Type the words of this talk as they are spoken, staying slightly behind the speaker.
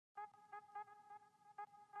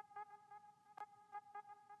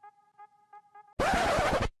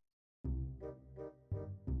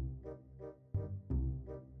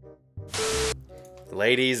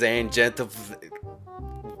Ladies and gentlemen,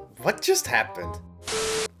 what just happened?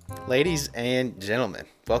 Ladies and gentlemen,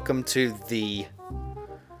 welcome to the...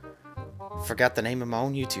 Forgot the name of my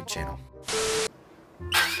own YouTube channel.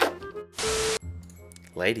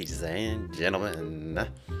 Ladies and gentlemen,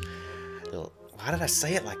 why did I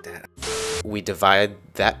say it like that? We divide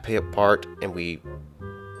that part and we...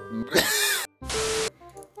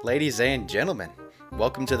 Ladies and gentlemen,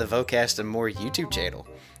 welcome to the Vocast and More YouTube channel.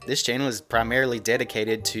 This channel is primarily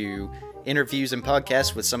dedicated to interviews and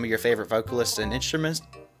podcasts with some of your favorite vocalists and instrument.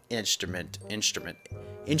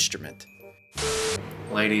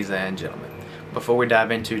 Ladies and gentlemen, before we dive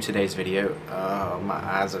into today's video, my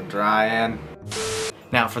eyes are drying.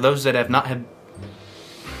 Now, for those that have not had...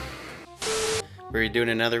 We're doing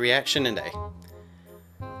another reaction today.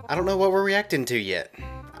 I don't know what we're reacting to yet.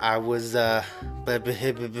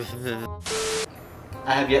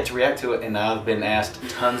 I have yet to react to it, and I've been asked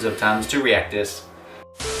tons of times to react this.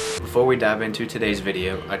 Before we dive into today's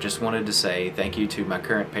video, I just wanted to say thank you to my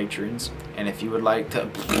current patrons, and if you would like to...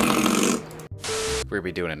 We'll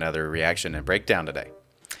be doing another reaction and breakdown today.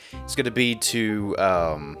 It's going to be to,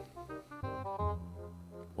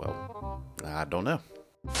 well, I don't know.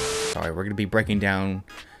 Sorry, we're going to be breaking down...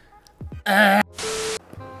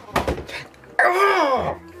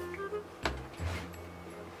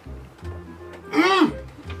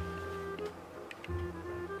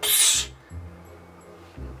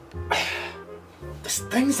 There's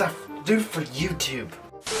things I do for YouTube.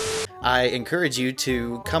 I encourage you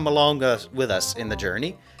to come along with us in the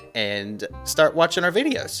journey and start watching our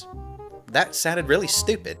videos. That sounded really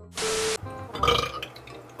stupid.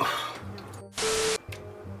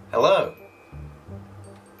 Hello.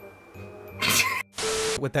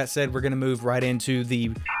 With that said, we're going to move right into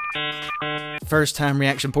the first time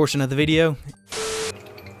reaction portion of the video.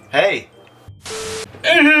 Hey.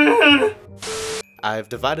 I've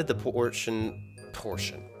divided the portion. We're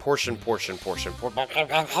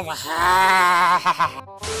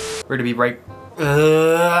to be right...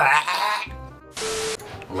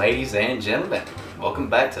 Ladies and gentlemen, welcome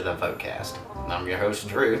back to the Vocast. I'm your host,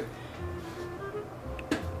 Drew.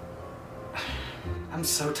 I'm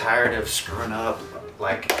so tired of screwing up,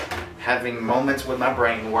 like, having moments with my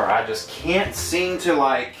brain where I just can't seem to,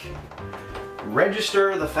 like,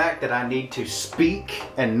 register the fact that I need to speak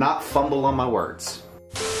and not fumble on my words.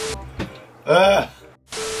 Go.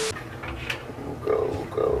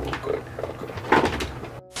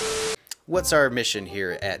 What's our mission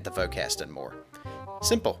here at the Vocast and More?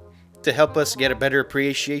 Simple. To help us get a better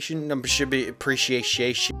appreciation.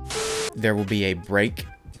 There will be a break,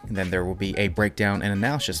 and then there will be a breakdown and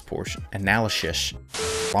analysis portion.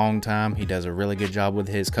 Long time. He does a really good job with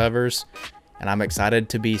his covers, and I'm excited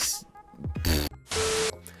to be...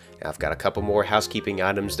 I've got a couple more housekeeping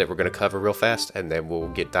items that we're going to cover real fast, and then we'll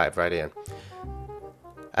dive right in.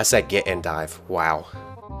 I said get and dive. Wow.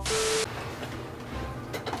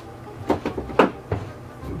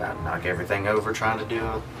 I'm about to knock everything over trying to do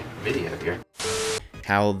a video here.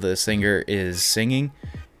 How the singer is singing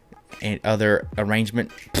and other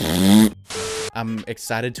arrangement. I'm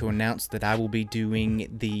excited to announce that I will be doing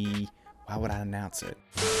the... Why would I announce it?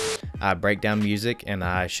 I break down music and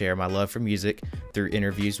I share my love for music through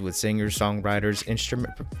interviews with singers, songwriters,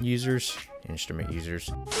 instrument users.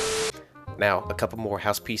 Now, a couple more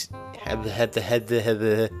house piece. I'm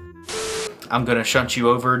gonna shunt you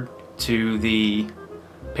over to the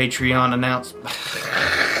Patreon announcement.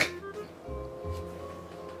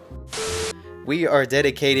 We are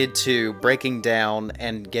dedicated to breaking down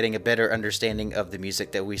and getting a better understanding of the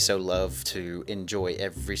music that we so love to enjoy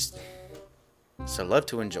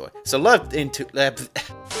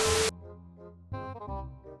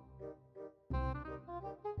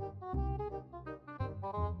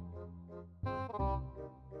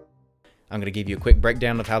I'm going to give you a quick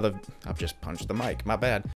breakdown of how I've just punched the mic, my bad.